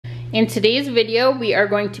In today's video, we are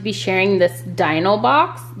going to be sharing this Dino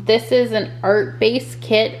Box. This is an art-based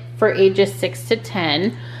kit for ages 6 to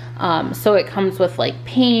 10. So it comes with like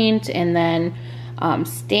paint and then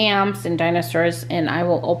stamps and dinosaurs, and I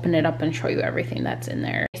will open it up and show you everything that's in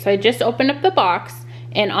there. So I just opened up the box,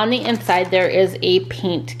 and on the inside there is a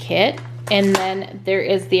paint kit, and then there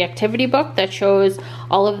is the activity book that shows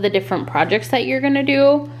all of the different projects that you're gonna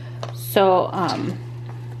do. So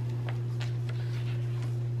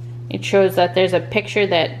it shows that there's a picture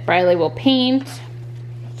that Brylee will paint,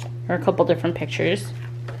 or a couple different pictures.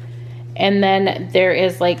 And then there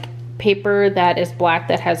is like paper that is black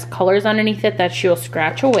that has colors underneath it that she'll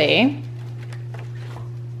scratch away.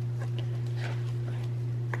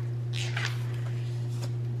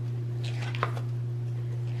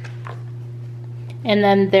 And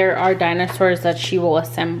then there are dinosaurs that she will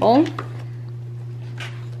assemble.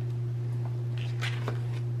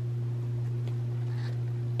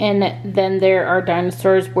 And then there are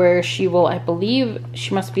dinosaurs where she will, I believe,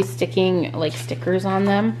 she must be sticking like stickers on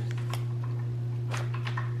them.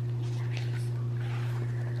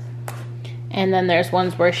 And then there's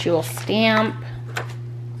ones where she will stamp.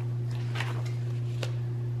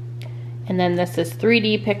 And then this is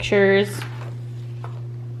 3D pictures.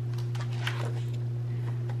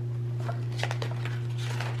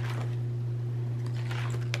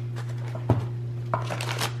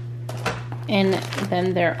 And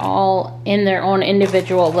then they're all in their own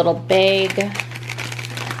individual little bag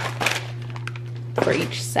for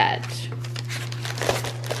each set.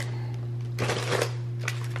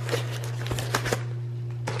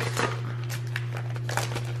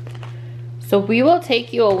 So we will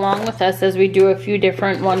take you along with us as we do a few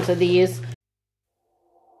different ones of these.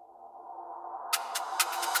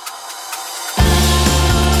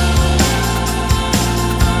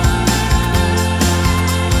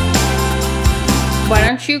 Why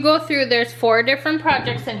don't you go through, there's 4 different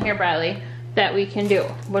projects in here, Brylee, that we can do.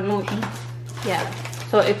 Yeah,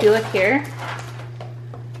 so if you look here,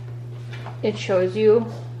 it shows you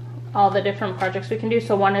all the different projects we can do.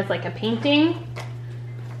 So one is like a painting.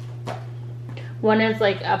 One is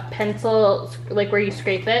like a pencil, like where you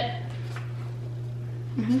scrape it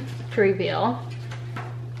to reveal.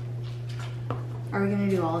 Are we gonna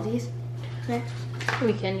do all of these today?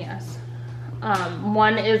 We can, yes.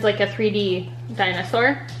 One is like a 3D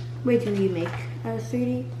dinosaur. Wait, do you make a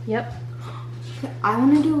 3D? Yep. I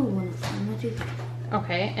want to do one of them. Let's do that.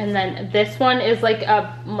 Okay, and then this one is like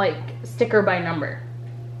a sticker by number.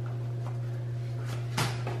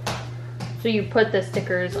 So you put the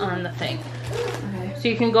stickers on the thing. Okay. So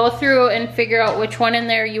you can go through and figure out which one in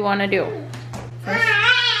there you want to do. First.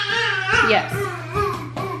 Yes.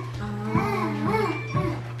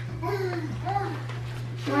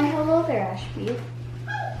 Why, hello there, Ashby.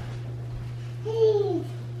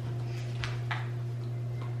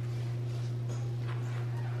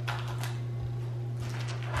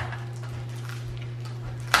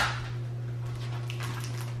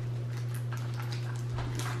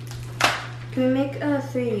 Can we make a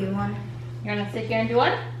 3D one? You want to sit here and do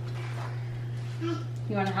one?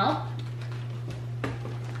 You want to help?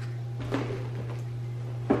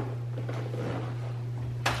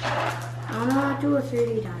 I want to do a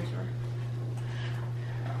 3D dinosaur.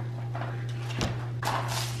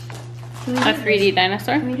 A 3D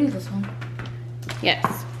dinosaur? Can we do this one?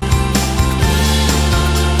 Yes.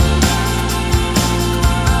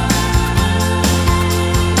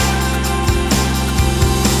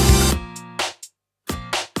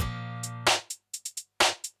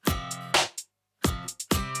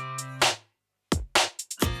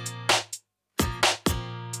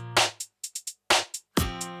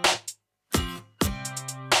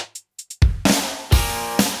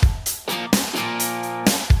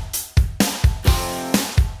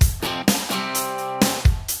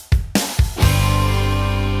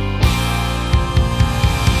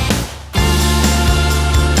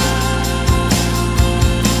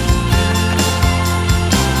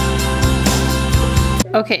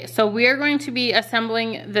 Okay, so we are going to be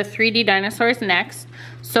assembling the 3D dinosaurs next.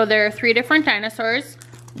 So there are 3 different dinosaurs.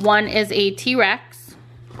 One is a T-Rex,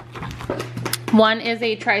 one is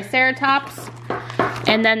a Triceratops,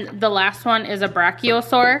 and then the last one is a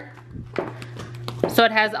Brachiosaur. So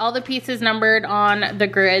it has all the pieces numbered on the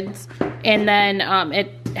grids, and then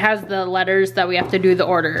it has the letters that we have to do the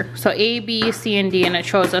order. So A, B, C, and D, and it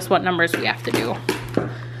shows us what numbers we have to do.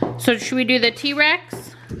 So should we do the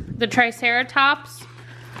T-Rex, the Triceratops,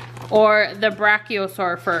 or the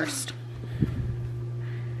Brachiosaur first?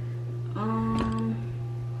 Can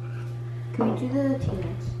we do the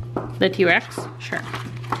T-Rex? The T-Rex? Sure.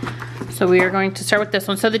 So So we are going to start with this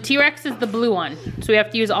one. So the T-Rex is the blue one. So we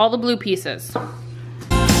have to use all the blue pieces.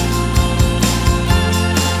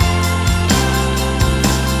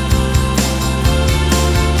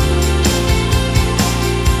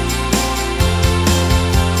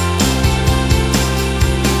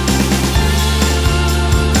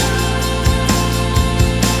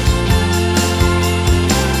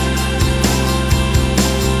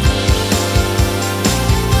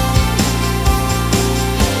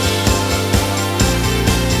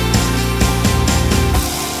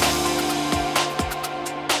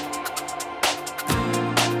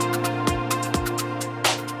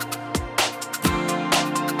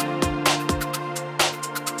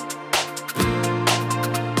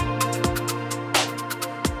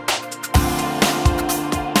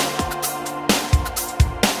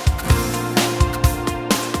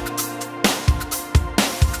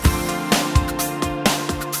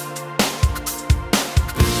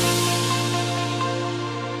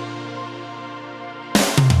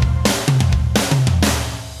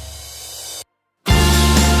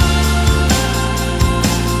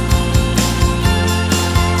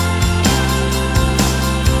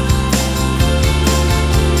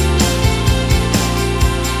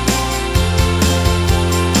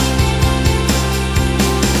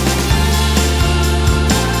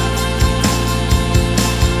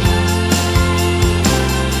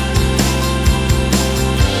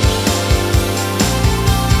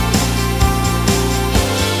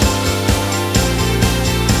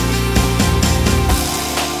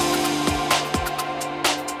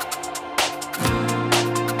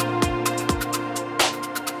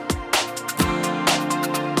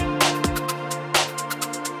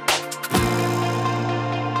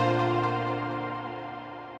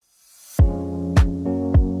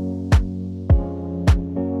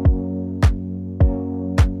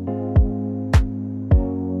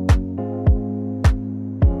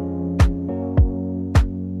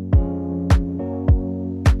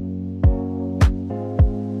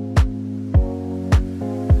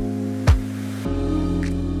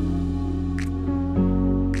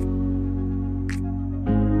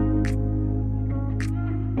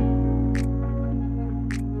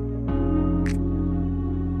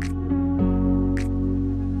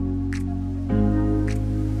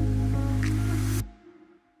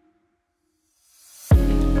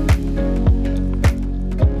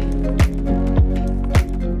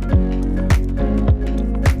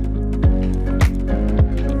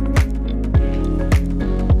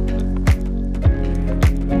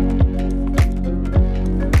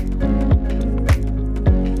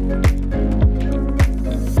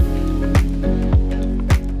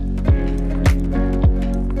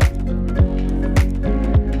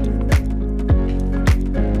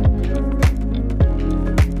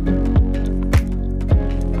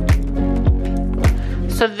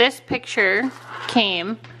 So this picture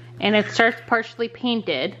came and it starts partially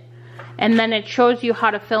painted and then it shows you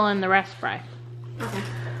how to fill in the rest, Bry. Okay.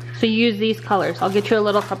 So you use these colors. I'll get you a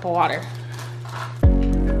little cup of water.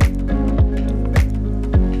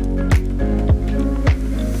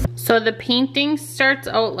 So the painting starts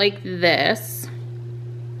out like this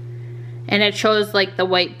and it shows like the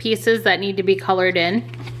white pieces that need to be colored in.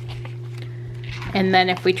 And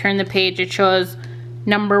then if we turn the page, it shows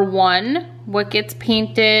number 1, what gets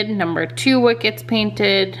painted, number 2, what gets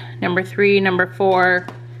painted, number 3, number 4,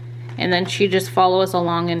 and then she just follows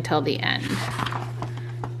along until the end.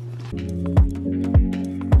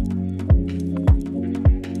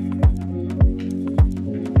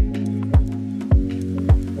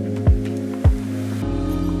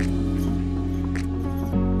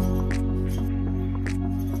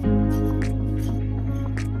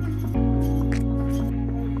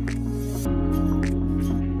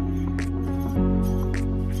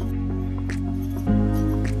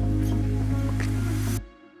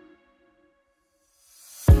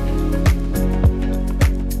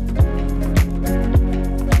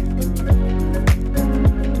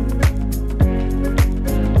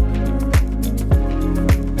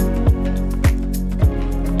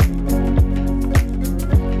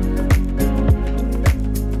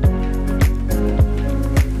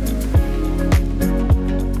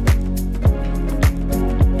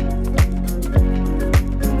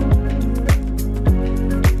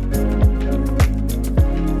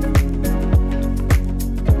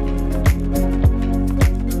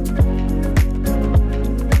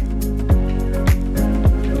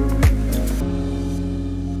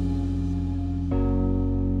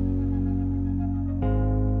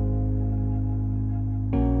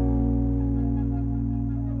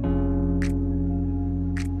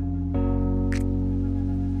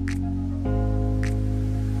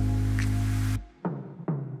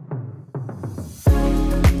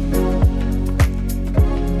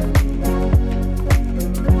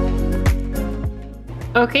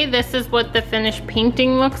 Okay, this is what the finished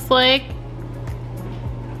painting looks like.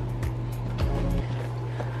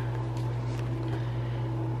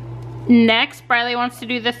 Next, Brylee wants to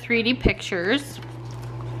do the 3D pictures.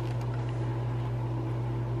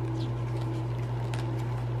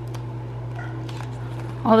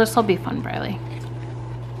 Oh, this will be fun, Brylee.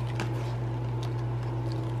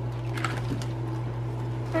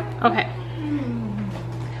 Okay.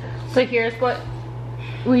 So here's what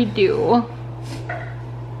we do.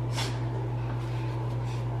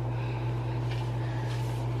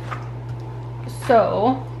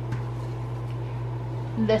 So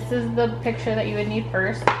this is the picture that you would need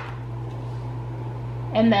first.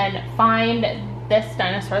 And then find this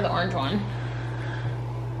dinosaur, the orange one.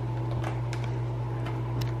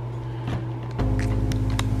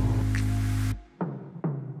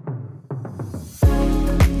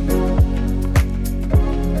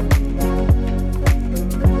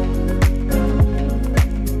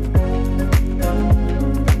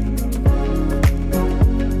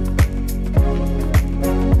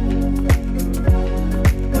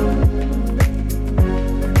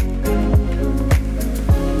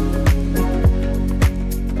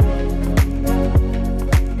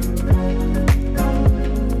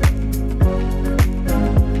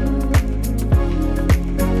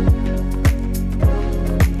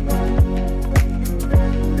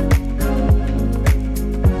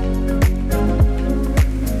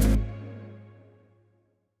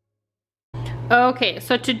 Okay,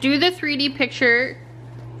 so to do the 3D picture,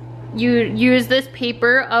 you use this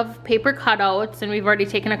paper cutouts, and we've already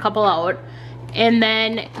taken a couple out. And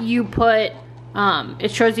then you put,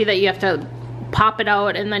 it shows you that you have to pop it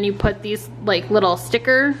out, and then you put these like little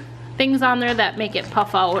sticker things on there that make it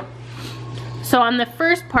puff out. So on the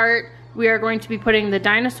first part, we are going to be putting the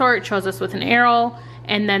dinosaur. It shows us with an arrow,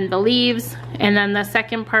 and then the leaves. And then the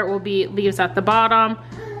second part will be leaves at the bottom,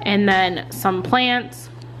 and then some plants.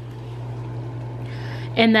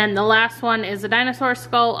 And then the last one is a dinosaur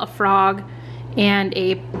skull, a frog, and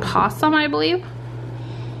a possum, I believe.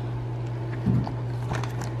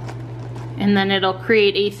 And then it'll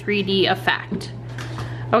create a 3D effect.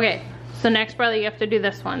 Okay, so next, Brylee, you have to do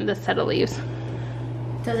this one, this set of leaves.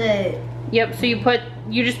 Does it? Yep, so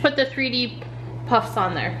you just put the 3D puffs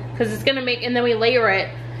on there, because it's gonna make, and then we layer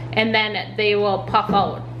it, and then they will puff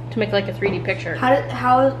out to make like a 3D picture. How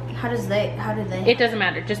do they? It doesn't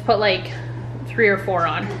matter, just put like 3 or 4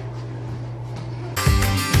 on.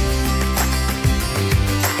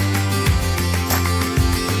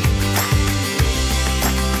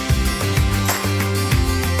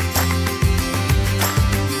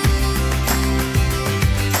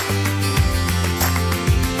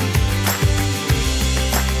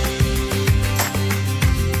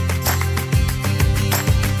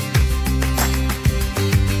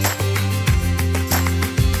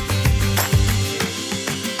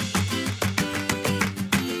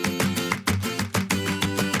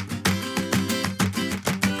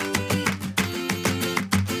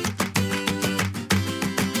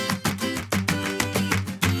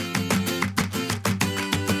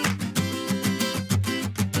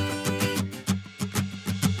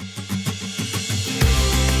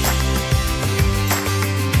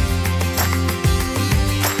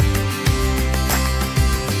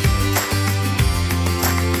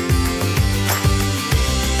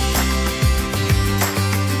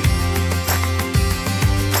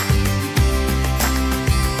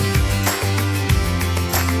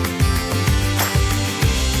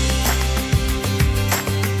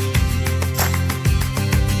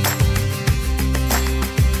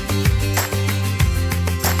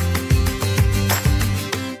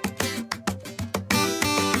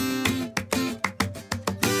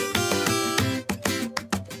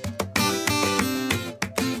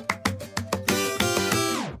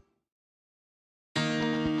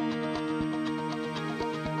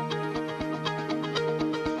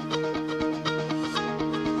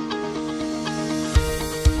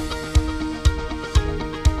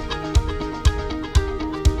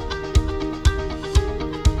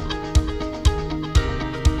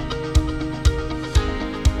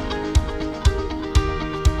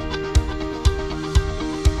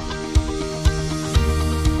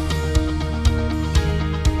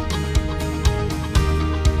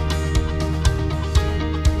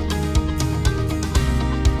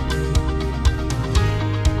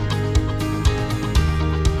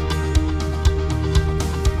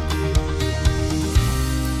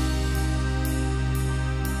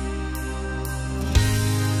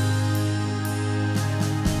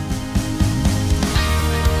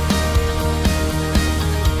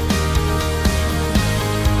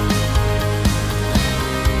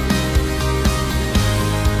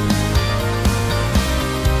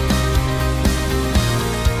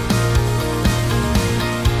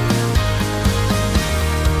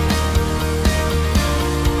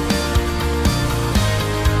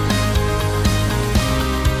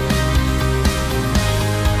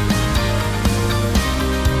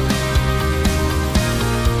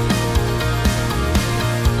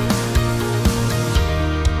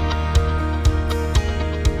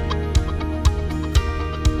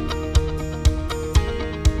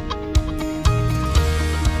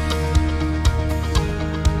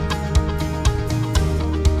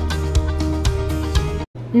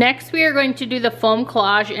 Next, we are going to do the foam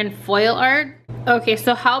collage and foil art. Okay,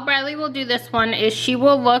 so how Brylee will do this one is she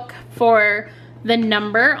will look for the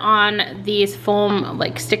number on these foam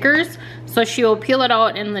like stickers. So she will peel it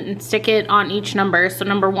out and then stick it on each number. So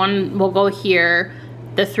number 1 will go here,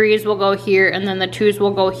 the 3s will go here, and then the 2s will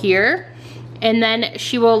go here. And then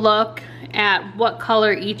she will look at what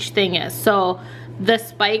color each thing is. So the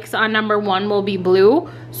spikes on number 1 will be blue.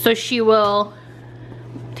 So she will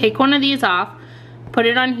take one of these off, put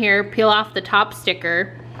it on here, peel off the top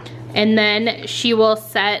sticker, and then she will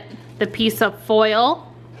set the piece of foil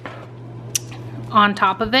on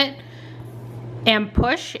top of it and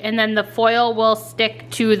push, and then the foil will stick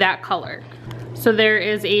to that color. So there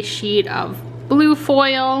is a sheet of blue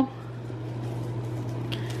foil,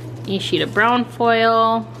 a sheet of brown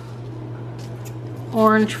foil,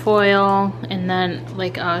 orange foil, and then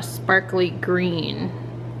like a sparkly green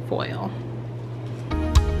foil.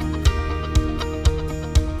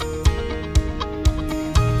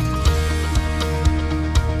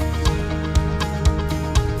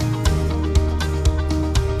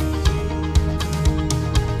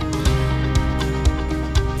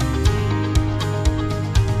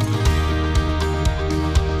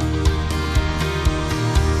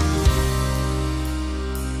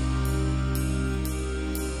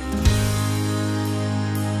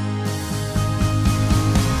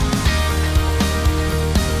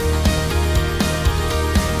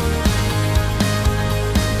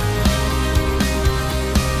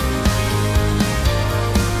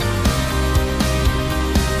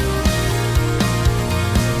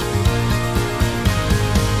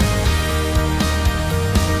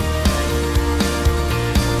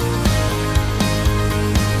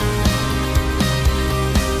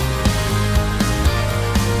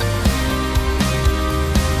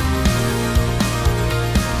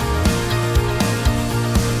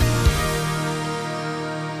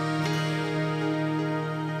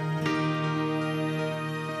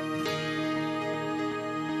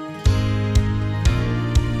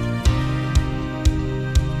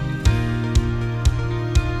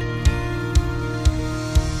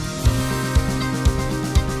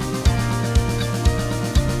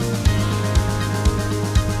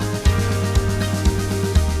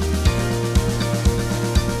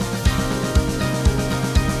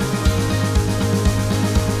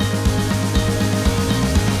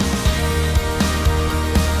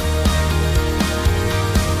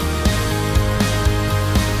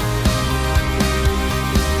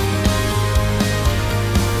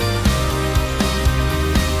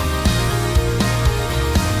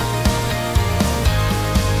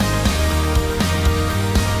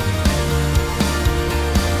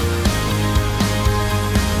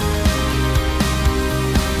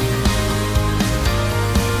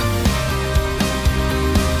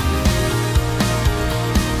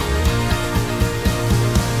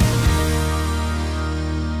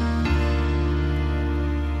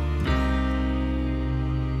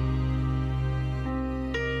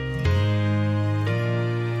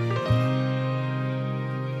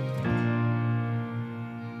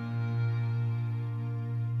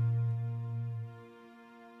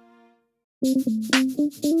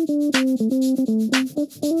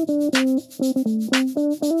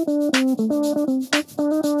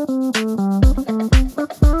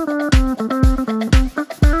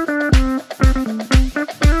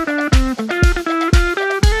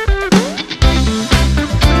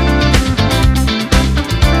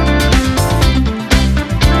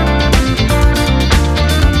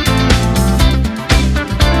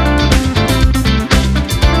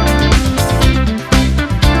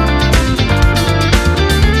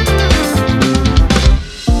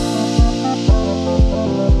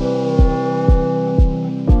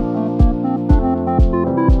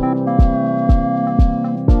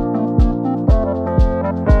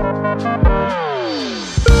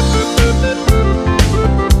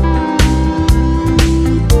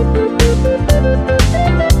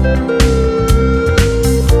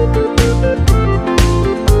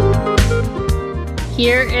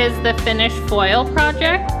 Here is the finished foil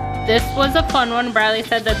project. This was a fun one. Brylee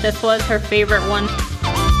said that this was her favorite one